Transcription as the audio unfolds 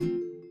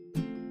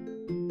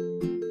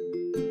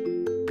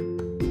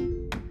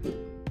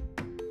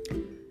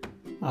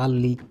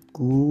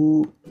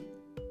aliku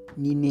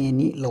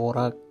nineni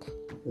lorak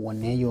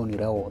wone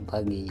yonira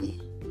otagi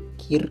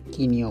kir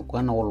kinio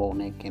kana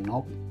olone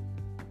kenok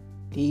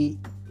ti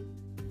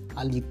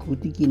aliku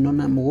ti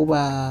kinona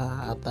muba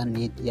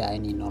atanit ya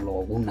ini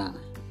nologuna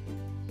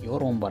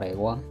yorom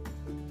barewa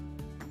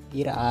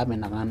ira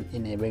amenakan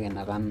enebe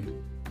genakan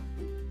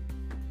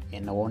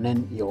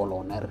enonen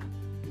yoloner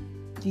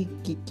ti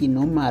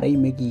kino mari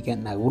megi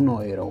kan naguno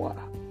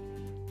irowara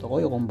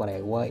toko yokom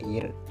barewa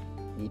ir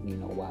ni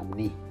no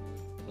wamni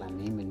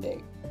lani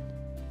mendek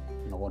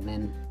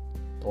nonen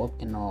tot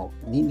eno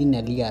ni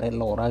neligare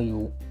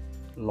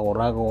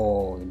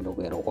lorago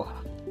indogero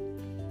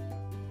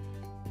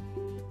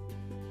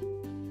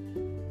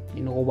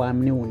ino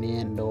wamni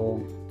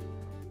unendo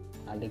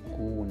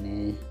aliku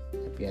ne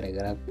piare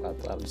gerak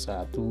pasal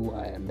 1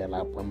 ayat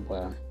 8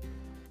 pa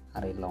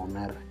hari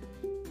loner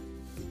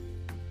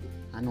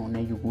anu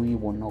ne yugui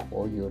bono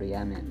ko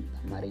yurianen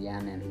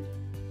marianen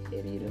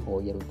eri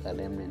ho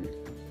Yerusalem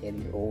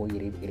eri o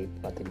irip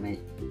patime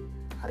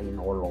hari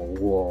nolo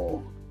wo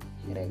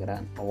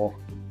kira-kira no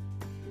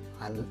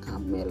al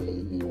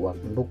ameli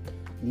waknduk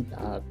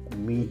nita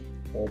kumi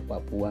o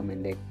Papua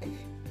mendek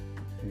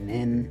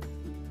nen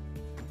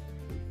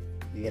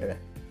dir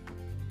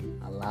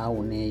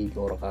alau ne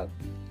yorka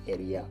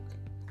area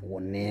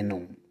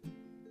wonenum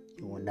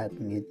yondak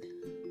nit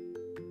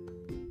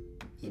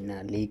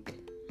inalik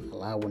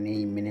alau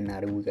ne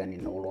menenari wigani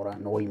no lora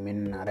no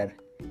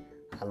menenare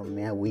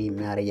alumea wi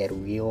mare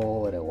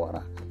yaruyo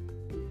rewara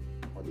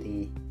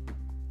oti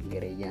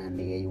gereja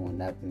ande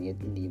yondak nit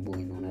di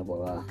buinona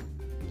bawa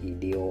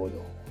video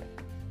yo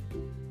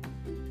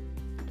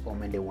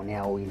komende wone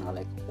au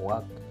inalek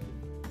wak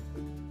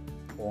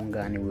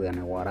ongani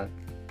wigana warak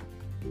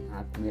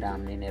aku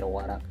miram ni nero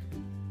warak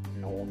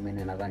no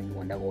menenakan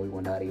wanda go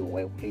wandari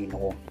we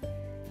no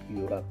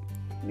yurak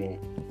me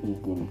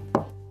igin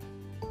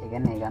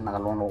egen ega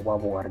nakalon oba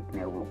warak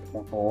nero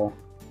o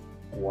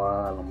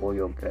wa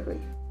lomboyo kere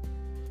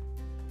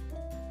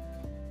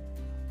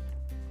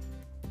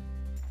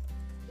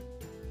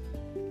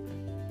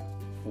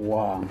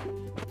wa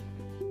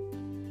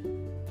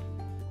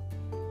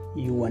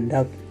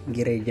yuandak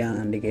gereja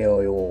andike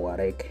oyo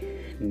warek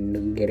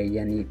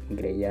gereja ni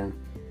gereja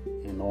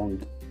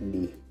enong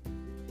di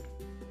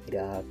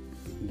ira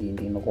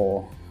gindi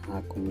noko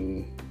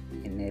akumi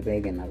enebe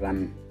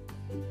genakan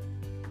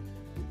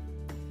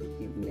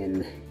imen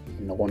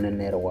noko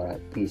nenero wara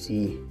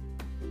PC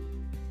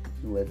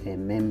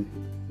UFM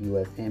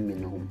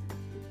inom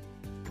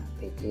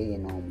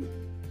PC inom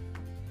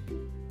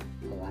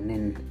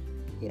paganen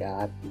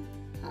ira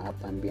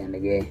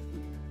pambiandege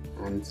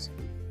ans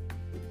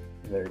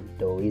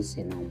verdois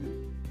inom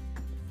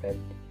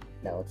Fred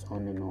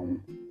Dawson inom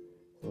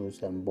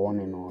Susan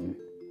Bonenon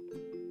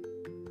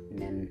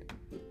nen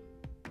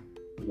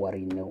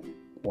warino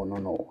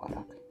wonono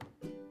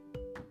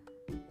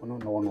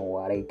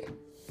warak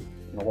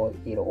no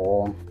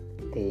iro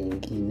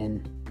tenginen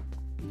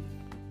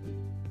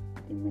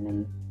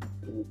imenen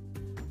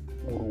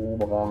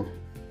urubaga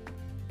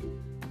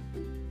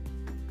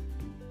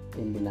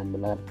timbilan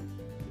belar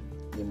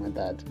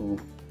 53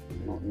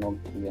 no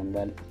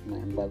timbal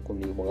memba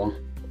kulibaga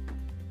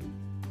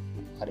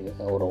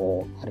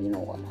hari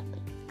no warak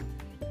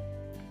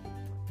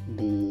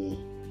di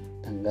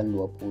tanggal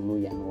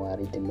 20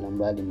 Januari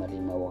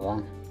 1955 waka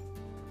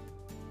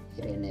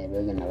irene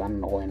begenakan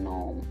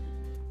no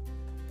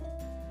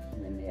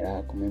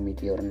menera kumi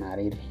meteor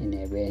narir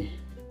inebe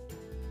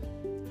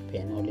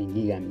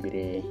penoligi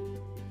gambire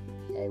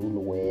ya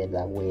uluwe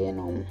da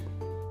wenom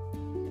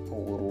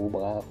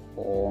uruba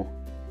o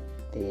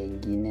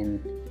teginen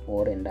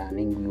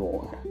orendaning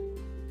luar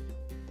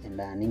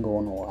tendaning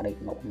gono warik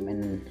no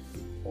men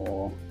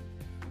o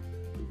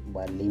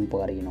balim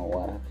parino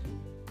warak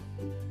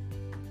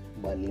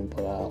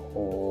balimpa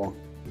o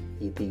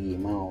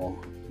itigima o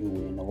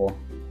yuwino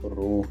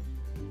ru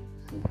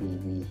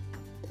bibi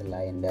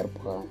telain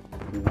darpa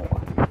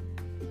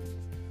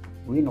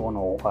wino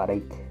no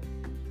warik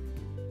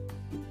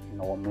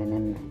no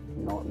menen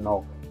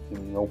no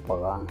inyo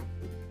paga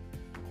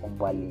o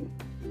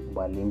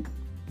balim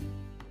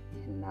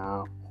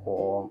na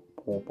o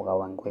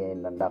pagawan ko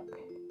landak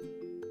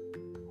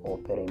o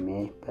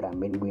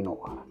peramin wino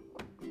warik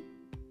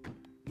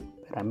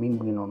peramin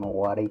wino no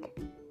warik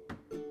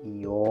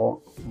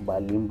yo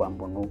balim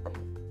bambunuk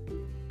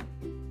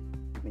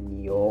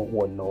yo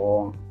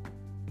wolo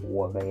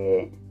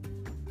wage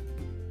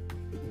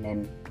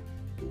nen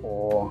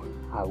o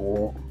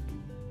hago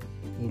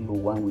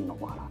iluwan wino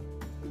wara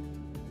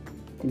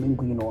timin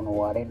wino no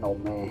ware no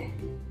me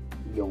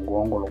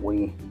yongongo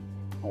lowi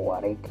no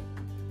warek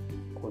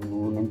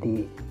kunu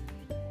nanti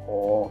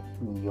o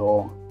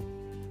yo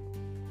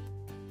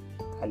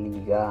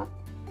kaliga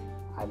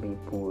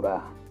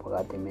abipura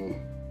pagateme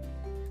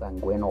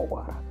sangueno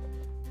warak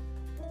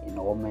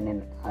ino menen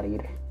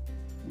arir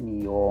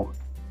niyo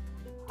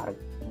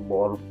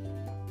arbol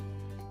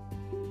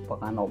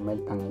pakano med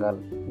tanggal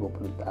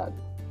 27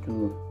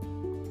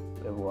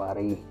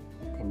 Februari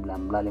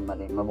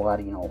 1955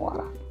 bakari no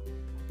warak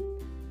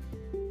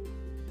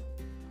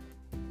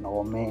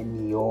no me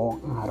niyo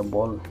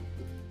arbol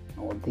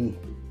no ti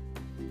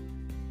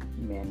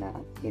mena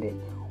ire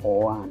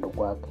o ando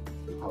kwak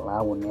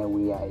alawu ne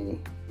wi ai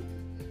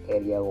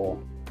area go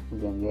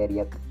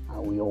area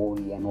awi o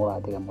ya no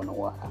la te gambo no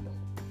wara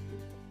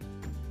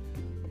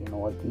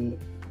tino ti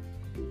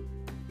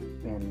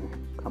men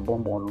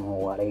kambombo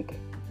no ware ke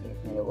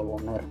ne go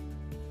loner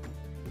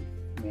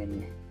men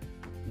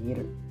ir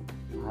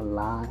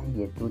ala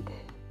yetut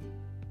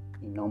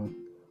inom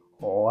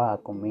oa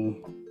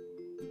komi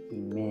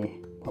ime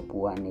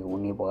Papua ni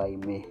uni boga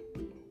ime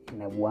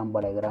ina buan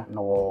baregra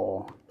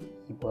no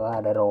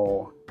ipa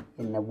dero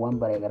ina buan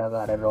baregra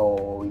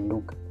garero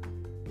induk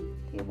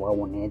ti boga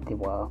wone ti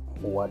boga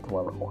wat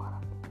wala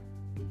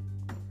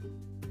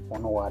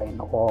ono ware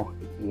no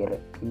ir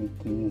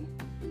iki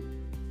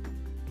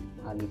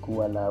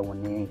aliku ala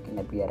wone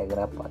kina piare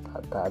gra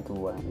patata tu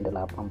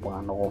ndela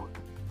pampano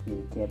ki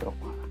kedro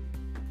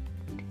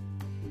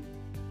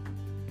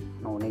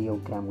no ne yo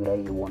kamera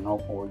yo no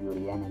ko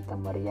yuriane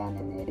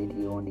tamariane ne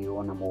dio ni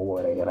ona mo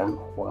wore gran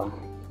wa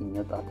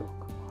inyo tatu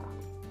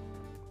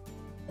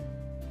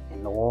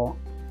no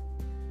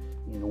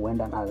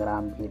wenda na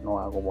gram no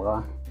ago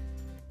boga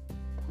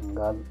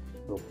tanggal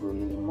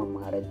 25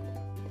 Maret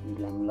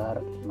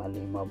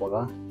 1955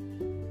 boga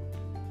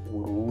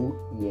uru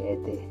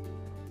yete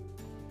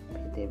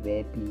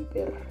PTB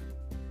piper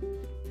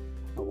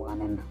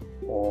awanen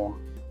o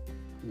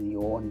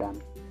yo dan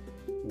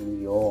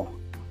yo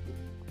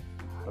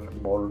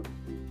arbol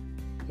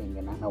yang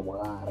kena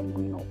nawa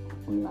renguino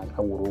wina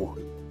kawuru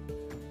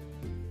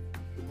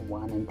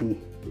wan nanti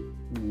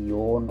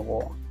yo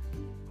no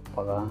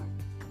paga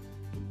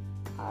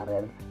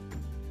arer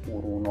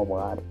uru no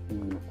bar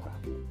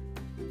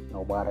no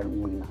bar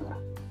wina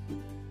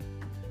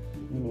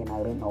ini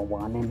nagre no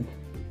wanen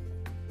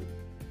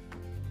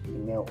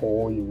ime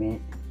o ime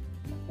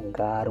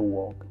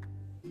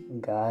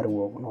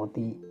garuok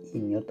noti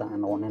inyota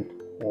anonen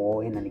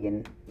o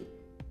enaligen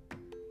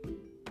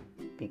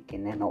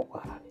pikine no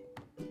para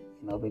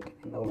no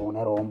pikine no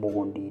lone rombo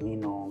gondini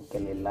no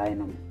kelelai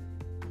nam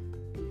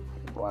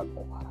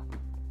ruako para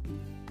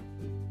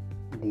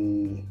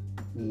di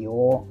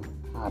yo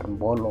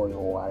arbolo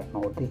yo are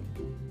noti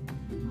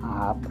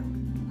ap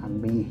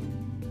ambi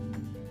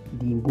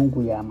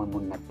dimbungku ya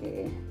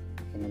mamunake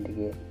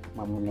enandige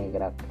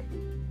mamunegerak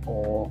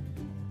o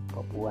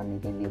Papua ni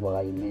kini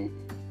baga ime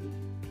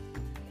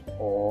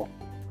o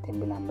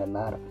tembilan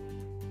belar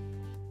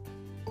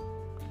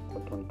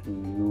koton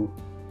tuyu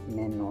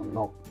neno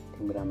nok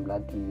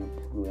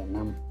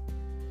 1976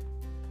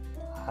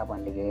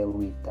 apan dige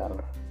witar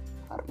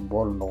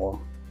arbol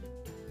no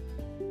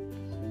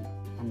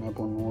ane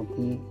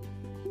punuti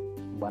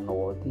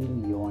banoti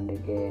niyo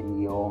ndege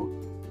niyo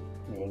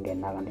menge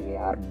nagan dige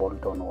arbol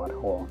to no war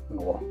ho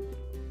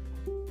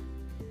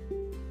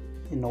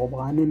no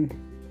banen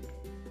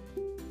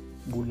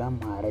bulan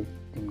Maret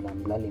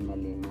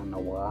 1955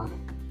 nawa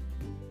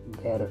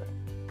ber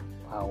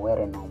power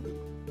enom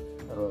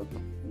rot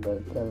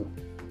bertel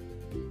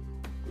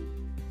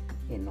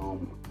enom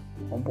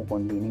ompo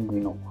kondini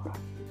guino wara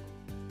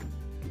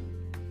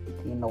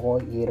tino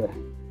ir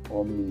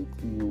omi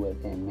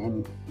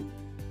UFM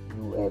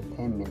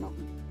enom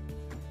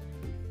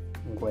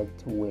West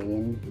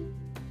Wayne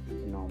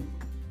enom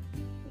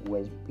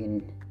West Pin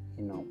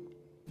enom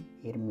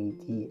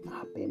irmiti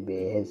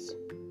APBS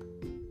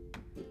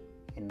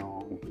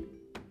enom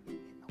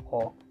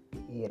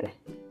ir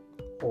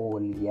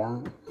olia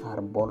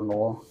arbol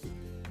no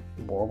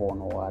bobo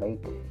no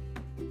warik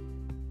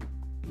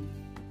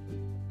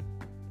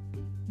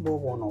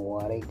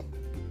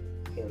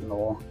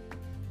no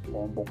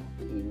bombo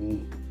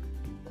ini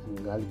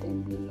tanggal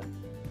tembilan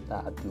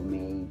saat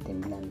Mei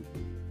tembilan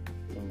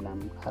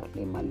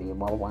harli mali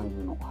bawang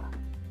no warak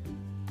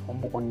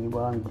bombo koni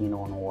bawang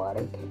no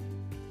warik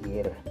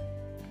ir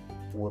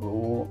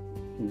uru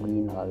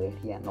gina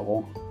ya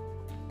no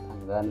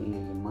tanggal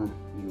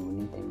 5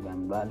 Juni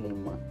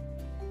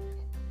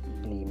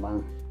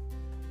 1955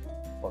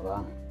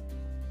 baga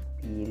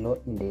pilot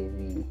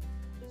Devi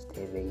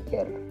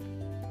Steveker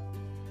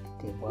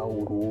tiba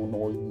uru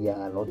no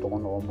ya lo to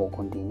no bo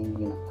kontini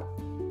gina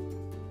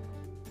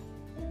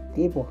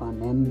tiba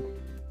kanen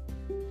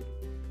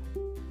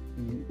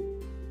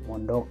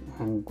mondok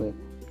hangwe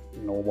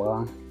no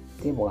ba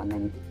tiba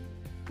kanen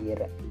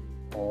ir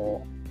o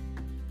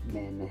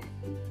mene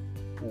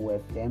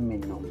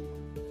UFM no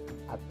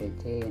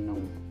APC no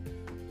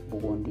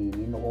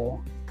bugondini no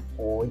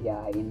o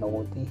ya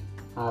inoti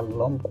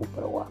alom ku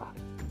perwara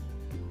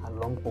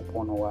alom ku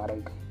pono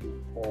warek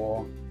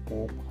o ku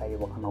ay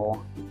bakano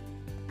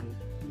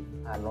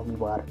alom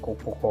bar ku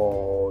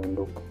poko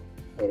induk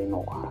eri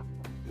no wara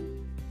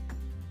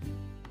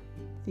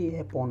ti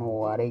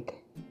pono warek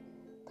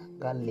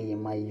tanggal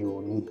 5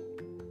 Juni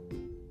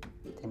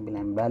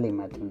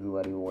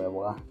 1957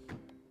 wewa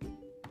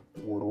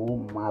uru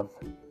mav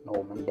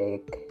no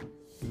mendek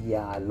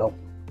ya lok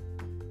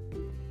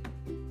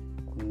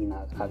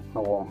kuina kak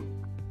no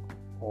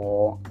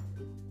o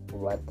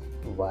wat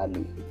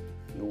valley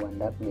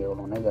yuandak ne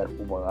ono negar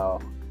kubaga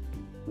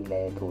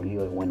wilayah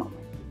tolio bueno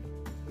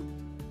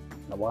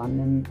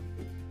Nawanen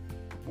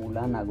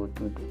bulan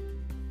Agustus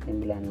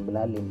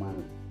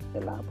 1955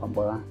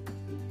 baga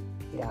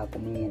ira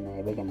kumi na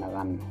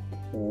bekenakan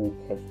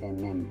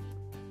UFMM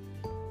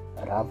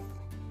Raf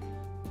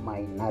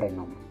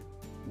Mainarenom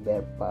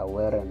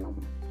Berpawerenom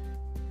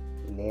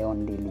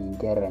Leon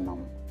Dilingerenom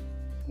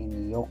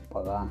ini yok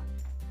baga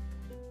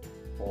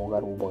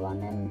ogar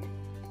ubaganen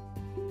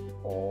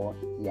o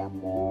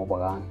yamo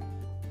baga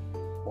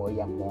o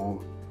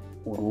yamo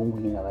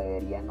urungi na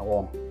area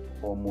no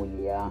o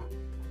mulia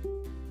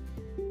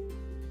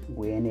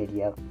gwene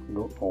dia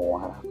do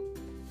owara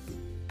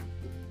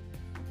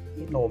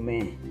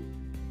inome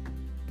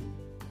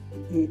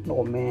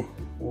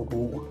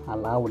uru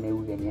alau ne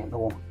ugenya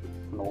no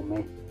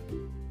nome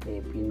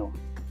e pino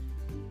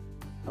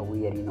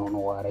awiri no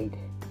waraid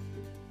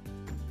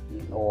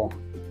ino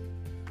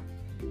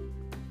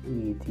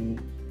iti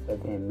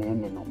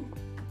pememenom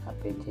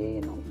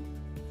apeje no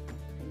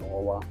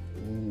nowa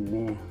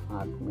ime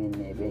akume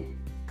nebe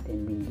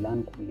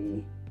tembilan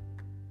kuli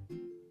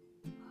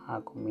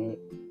akume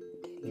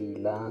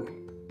kelila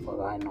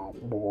bagaino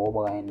bugo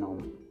bagaino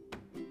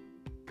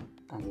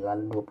tanggal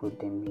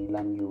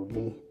 29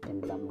 Juli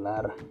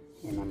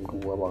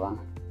 1962 baga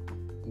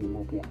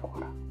imu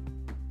piawara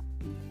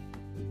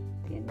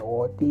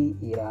tinoti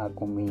ira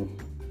akumi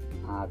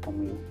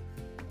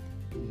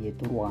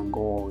yetu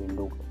ruango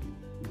induk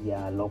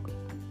dialog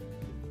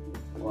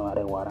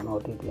ware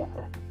noti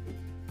tiara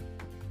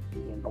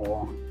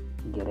ino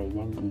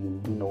gerenya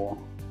gindi no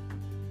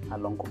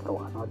along ko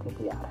noti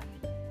tiara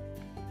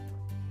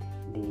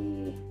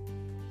di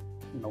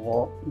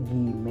no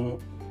gime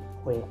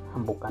we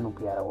ambukan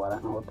upiara wara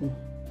noti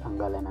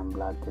tanggal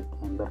 16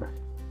 September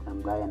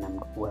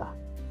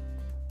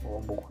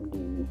 1962 bukan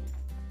di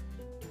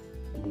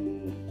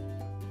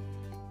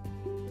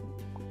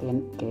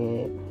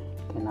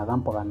ke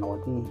nagampakan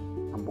noti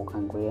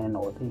ambukan gue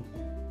noti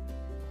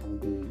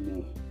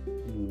di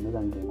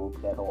megang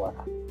upiara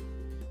wara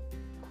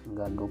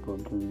tanggal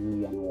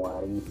 27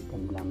 Januari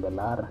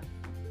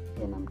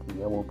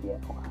 1963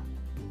 upiara wara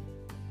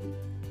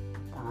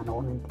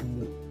tangan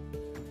nanti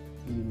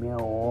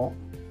email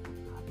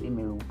api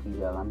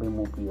melupiga lambe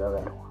mupiga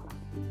garwa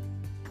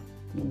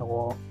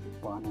ino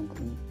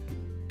pananti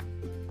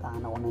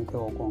tangan nanti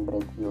o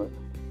kongresio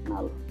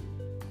nal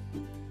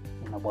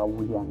ina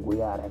bawu yang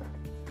gue arer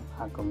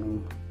akami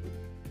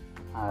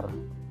ar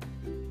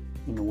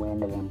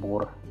inuende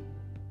lembur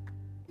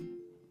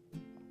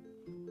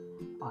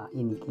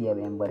ini kia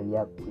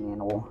bembariak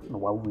neno no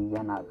bawu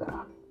ya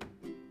nagara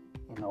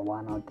ino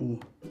wanoti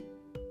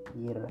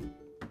ir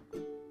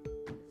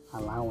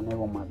alau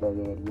nego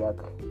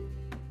magageriak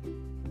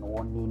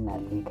noni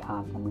nalik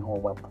kami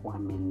hoba Papua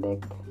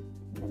mendek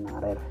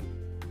menarer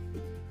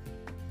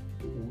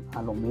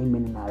alo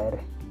min narer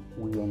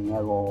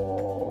uyenya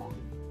go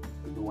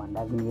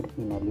duanda mir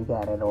inalika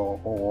arero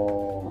o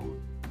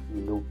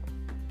induk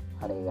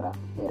aregerak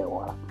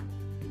wara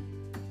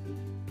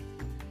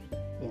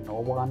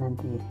eno boga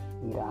nanti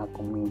ira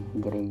kami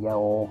gereja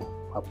o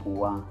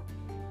Papua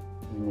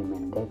ini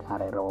mendek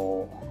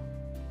arero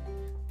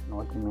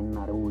noti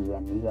menare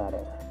uyan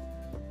igare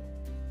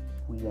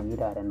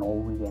no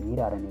uyan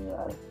irare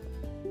nigare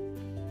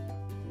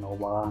no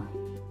ba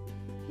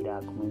ira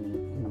kumi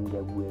nam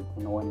jague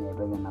no ne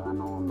bege na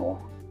no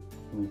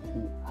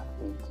miki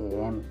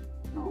ACM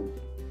no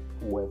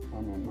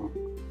UFN no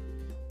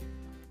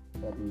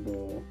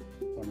berbe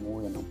emu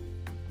no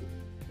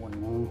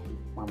one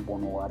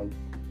mampono wari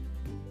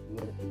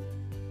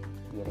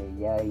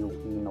ya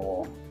yuki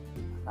no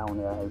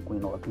laune ay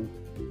kuinoti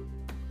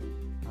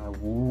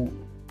awu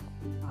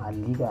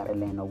aligare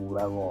leno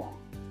burago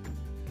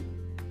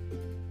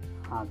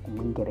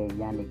kumingere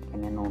yandi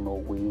kene no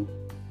wi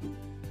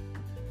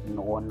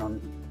no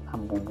non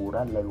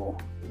ambubura lego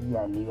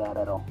ya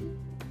ligare ro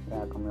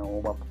ya kame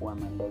oba Papua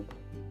mendek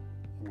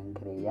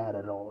nangere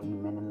yare ro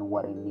imenen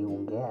wari ni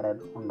ungere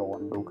no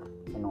wonduk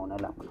eno na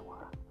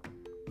lamwara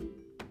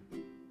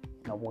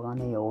no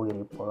bugane yo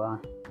iri poga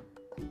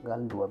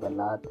tanggal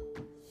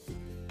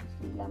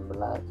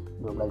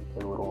 12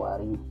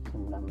 Februari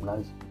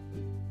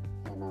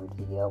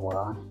 1963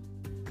 wah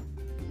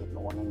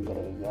inuanin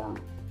gereja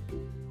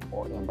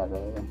o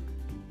endage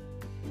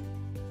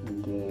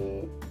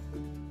ge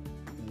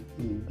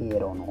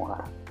ibero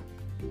noa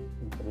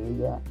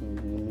gereja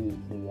Injili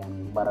Rian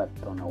Barat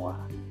noa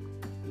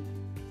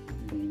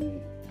di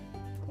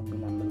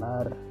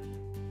 19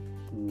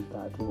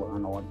 kita coba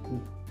anoti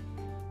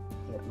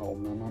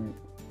irnomenen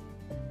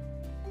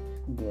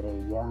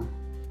gereja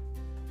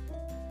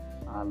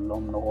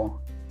alom no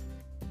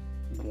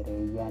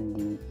gereja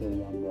di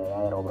yang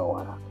jaya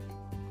robrawara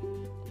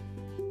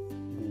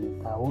di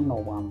tahun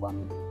November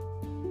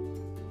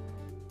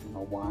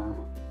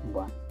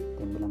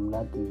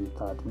 19 di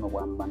tahun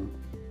November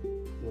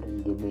iring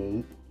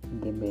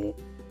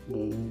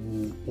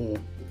GIP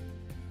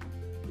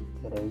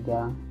gereja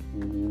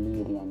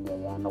Injili Rian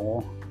Jaya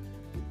no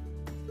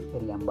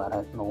Rian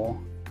Barat no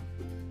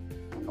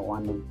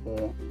ande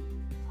ke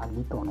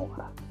alito no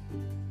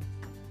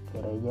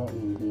gereja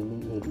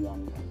Injili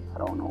Rian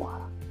Jaya no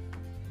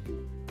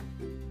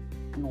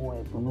no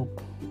punuk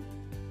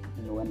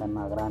ino wenda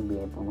nagran bi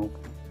punuk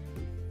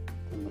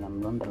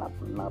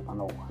 1988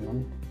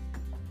 Wanen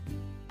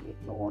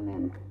itu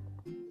onen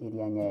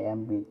irianya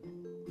yambi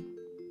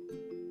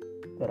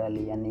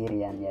peralihan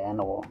irianya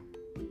no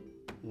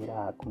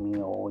ira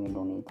kumio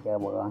Indonesia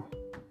baga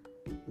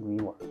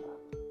guiwa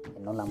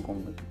eno lampung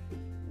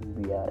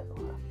biar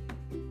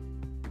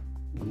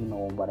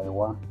gino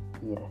barewa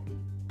ir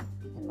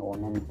eno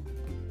onen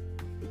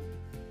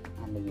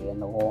ande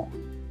eno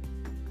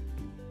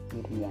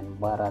irian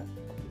barat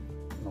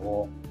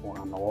no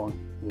wano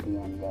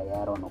irian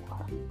yayaro no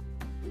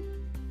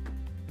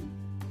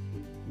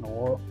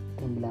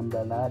tembilan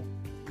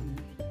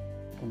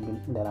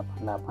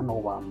delapan no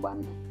bamban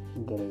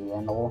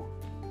gereya no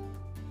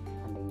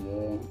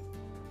ande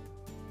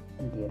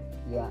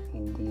gereya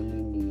indili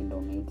di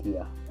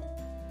Indonesia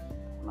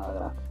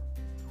nagrak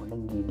udah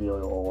GIDI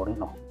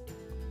Wariknaregerak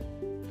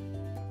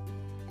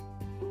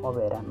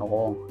obera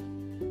no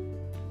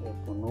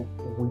punuk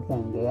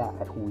hujan gaya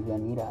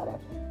hujan ira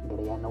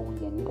gereya no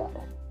hujan ira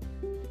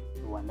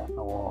wanda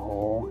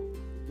no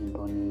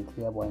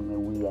Indonesia boy me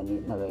hujan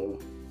ira gaya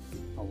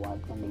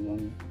awatan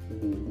dengan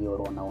GIDI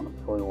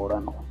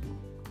Wariknaregerak no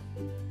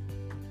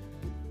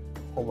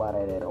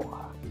obarere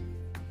roha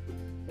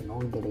no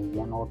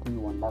gereya no ti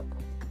wanda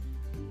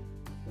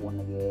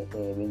wonage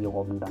be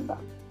yogo ndanda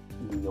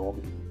di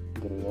yogo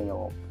gereya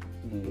yogo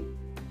di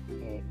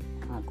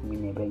aku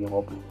mine be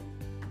yogo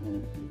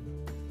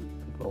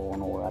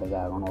Prono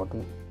warga noti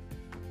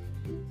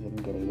in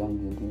gereya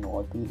GIDI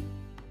noti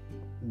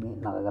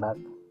Wariknaregerak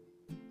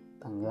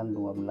tanggal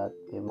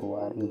 12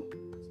 Februari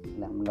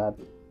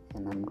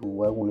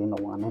 1962 kulino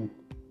wanen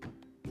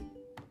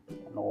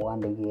no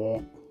wande ge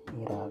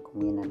ira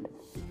kuminan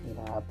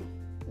ira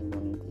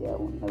Indonesia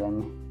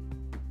unagame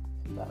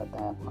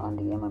barata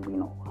ande ge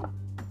mambino war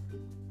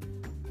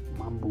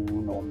mambu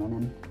no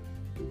menen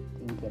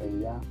in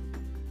gereya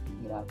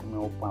ira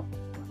kumio pap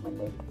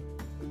mendek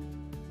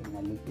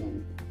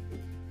nalikin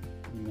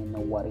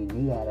minawar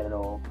ini ada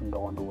do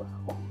ndo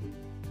ako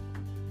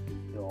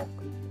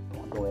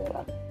do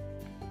era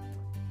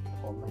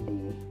o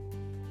mandi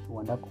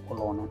wanda ko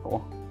kolona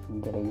to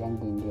ngere yang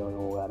GIDI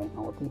Wariknaregerak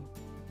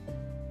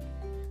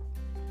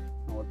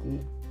noti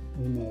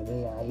ini be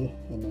ai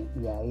ini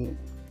yai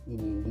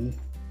ini di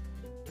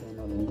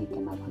eno lindi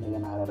kenapa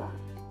dengan ara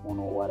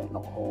ono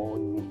Wariknaregerak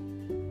ini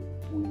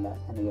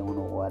wilayah yang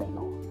ono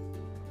Wariknaregerak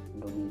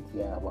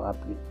Indonesia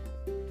bapi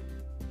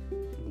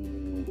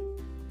di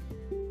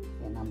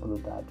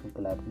 67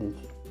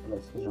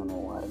 kelas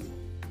Januari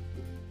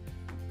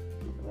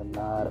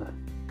benar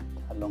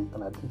calon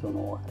kelas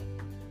Januari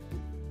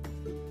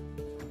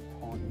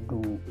ondu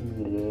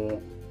mire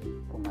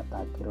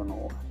pumatakir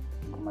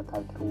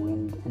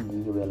win di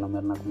juga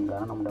lamerna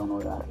kumgana nom daun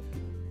orari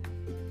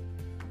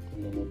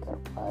kilometer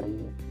pari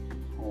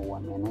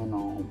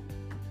meneno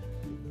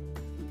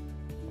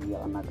dia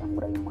anak ang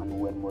berai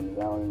Manuel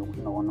Moliao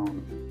no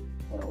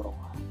eroro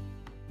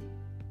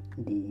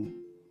di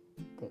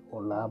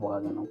tekola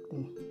baga nokti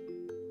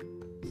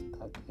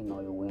staki no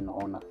yuwen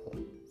ona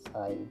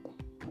side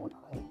ona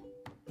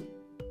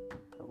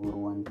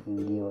perguruan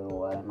tinggi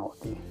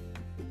Wariknaregerak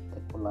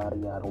tekola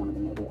yarun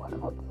ini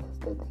Wariknaregerak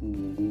state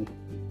tinggi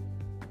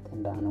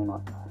tendanu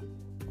nota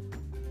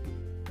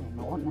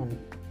onen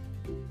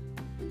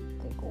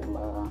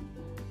tekola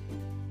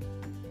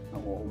no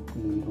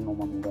liru no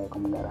mamga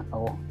komgara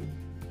no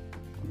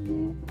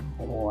ini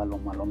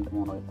alom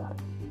temono itar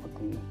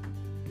oti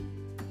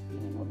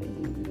no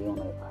dendi video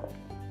no itar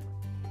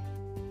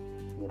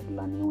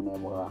irlani une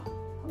boga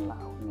Allah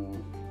une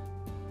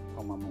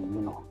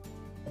pamamungino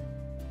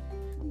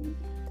di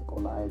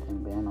tekola ay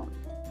tembeno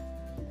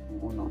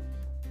uno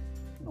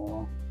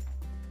no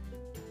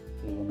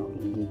no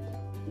indik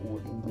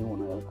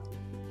uno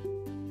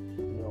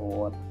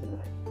yo apir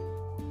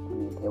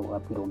ni tewa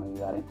apiro no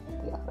yare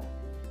tiare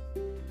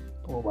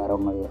to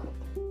barong no yare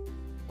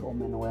to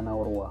men wena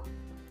urwa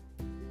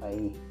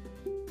ai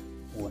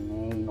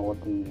wone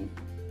noti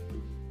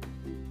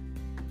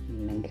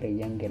nang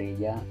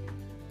gereja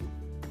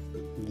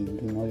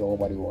GIDI no yo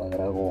bari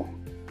wagrago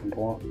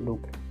ro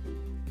duk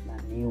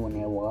nani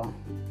wone wa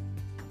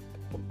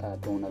ta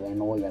to na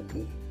no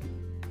yaki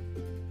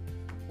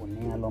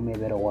wone alome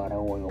bero wara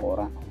wo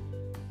ora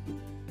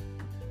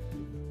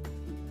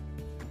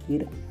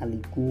kir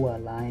alikuwa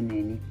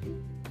laine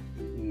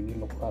ni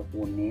lokra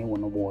wone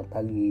wono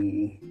bota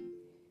gi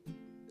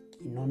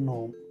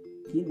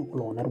kino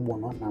klonar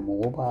bono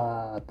namo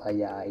ba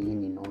taya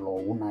ini no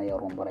lo una ya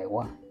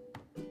rombarewa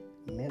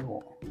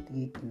lego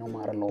ti kino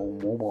mare lo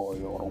mo bo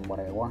yo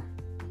rombarewa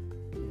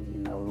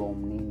na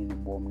lomni ni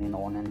bomni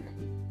nonen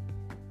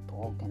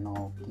to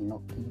keno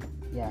kino ki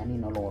ya ni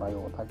no lo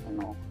rayo ta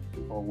keno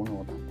o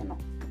guno ta keno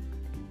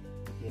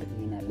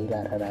irina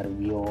lira rarar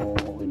bio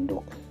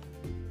indo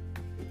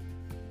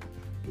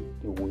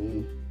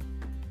yuwi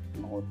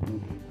no ti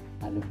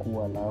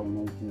alikuwa la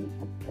uneki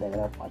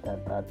kira-kira pada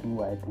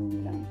tatu ay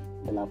bilang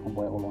 8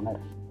 boy olonar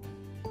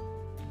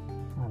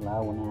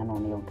ala une ano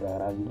ni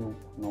kira-kira gitu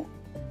no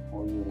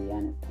o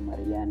yurian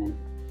tamarianen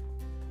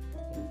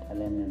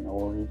Yerusalem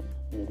o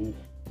eri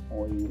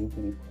o yiri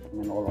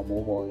men olo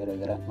mo bo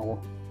gara no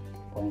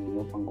point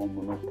yo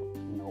pangomuno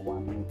no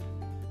wanu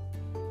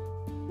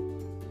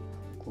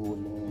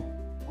kule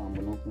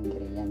wambuno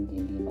ngere yang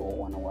gindi no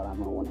wana wara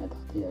no wana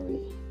tati yawe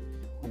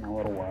wana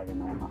wara wa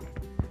na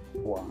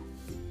wa